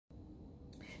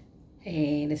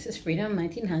Hey, this is Freedom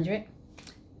 1900,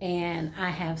 and I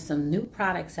have some new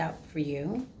products out for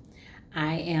you.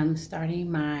 I am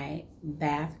starting my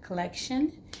bath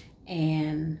collection,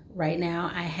 and right now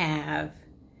I have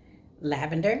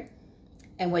lavender.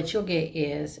 And what you'll get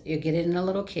is, you'll get it in a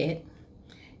little kit.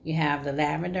 You have the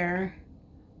lavender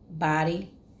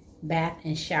body, bath,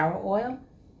 and shower oil.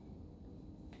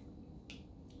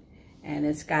 And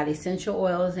it's got essential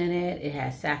oils in it. It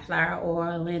has safflower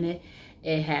oil in it.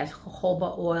 It has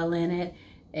jojoba oil in it.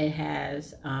 It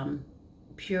has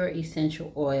pure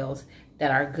essential oils that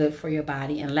are good for your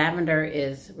body. And lavender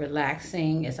is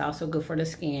relaxing. It's also good for the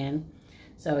skin.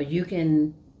 So you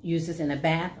can use this in a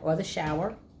bath or the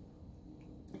shower.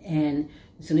 And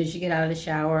as soon as you get out of the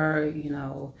shower, you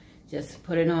know, just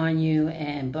put it on you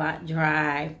and blot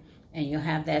dry, and you'll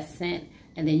have that scent.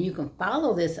 And then you can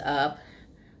follow this up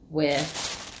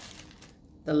with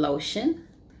the lotion,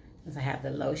 because I have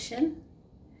the lotion,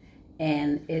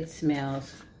 and it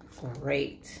smells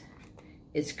great.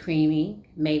 It's creamy,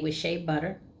 made with shea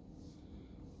butter.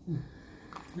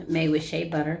 Made with shea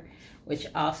butter, which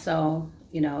also,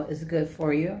 you know, is good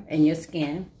for you and your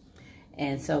skin.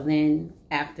 And so then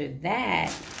after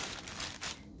that,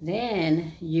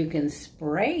 then you can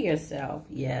spray yourself.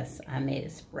 Yes, I made a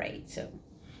spray too.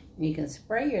 You can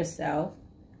spray yourself,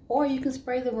 or you can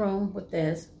spray the room with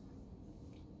this.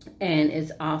 And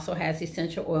it also has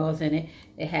essential oils in it.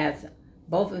 It has,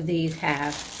 both of these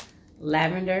have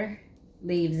lavender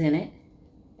leaves in it,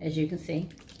 as you can see.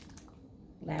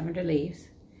 Lavender leaves.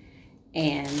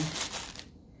 And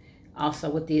also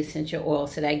with the essential oil,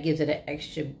 so that gives it an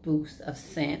extra boost of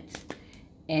scent.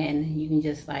 And you can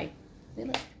just like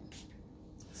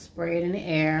spray it in the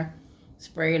air,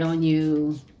 spray it on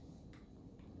you,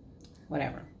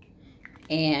 whatever,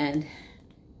 and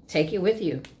take it with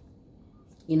you.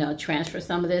 You know, transfer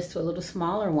some of this to a little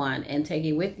smaller one and take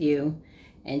it with you,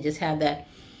 and just have that,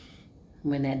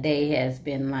 when that day has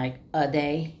been like a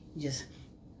day, just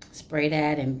spray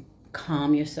that and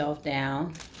calm yourself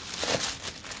down.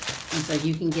 And so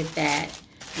you can get that.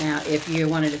 Now, if you're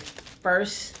one of the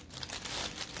first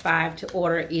 5 to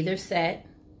order either set,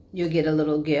 you'll get a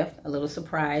little gift, a little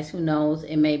surprise. Who knows?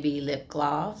 It may be lip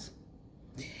gloss.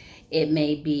 It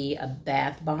may be a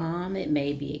bath bomb. It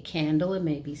may be a candle. It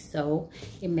may be soap.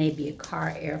 It may be a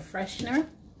car air freshener,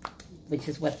 which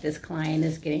is what this client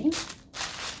is getting.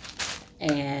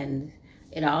 And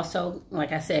it also,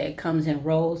 like I said, it comes in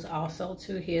rose also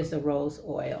too. Here's the rose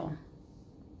oil.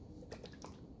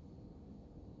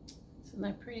 Isn't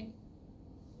that pretty?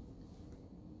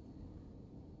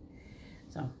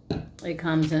 So it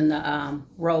comes in the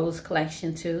rose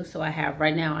collection too. So I have,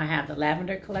 right now I have the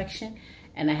lavender collection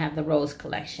and I have the rose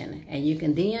collection. And you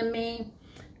can DM me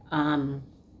on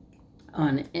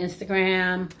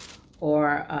Instagram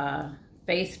or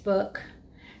Facebook,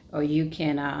 or you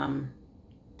can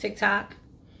TikTok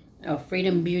or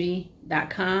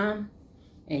freedombeauty.com,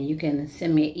 and you can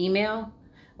send me an email,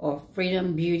 or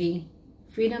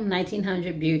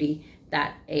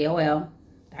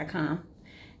freedom1900beauty.aol.com,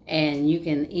 and you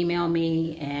can email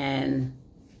me and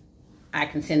I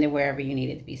can send it wherever you need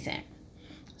it to be sent.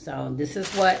 So this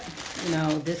is what, you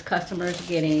know, this customer is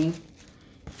getting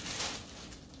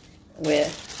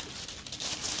with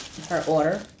her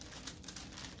order.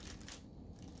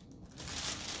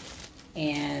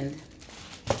 And,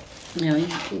 you know,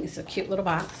 it's a cute little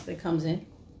box that comes in.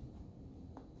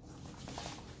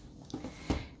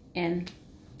 And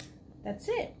that's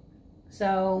it.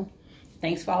 So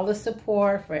thanks for all the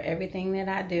support, for everything that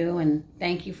I do, and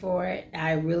thank you for it.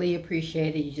 I really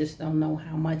appreciate it. You just don't know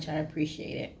how much I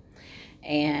appreciate it.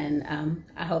 And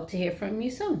I hope to hear from you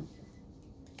soon.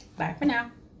 Bye for now.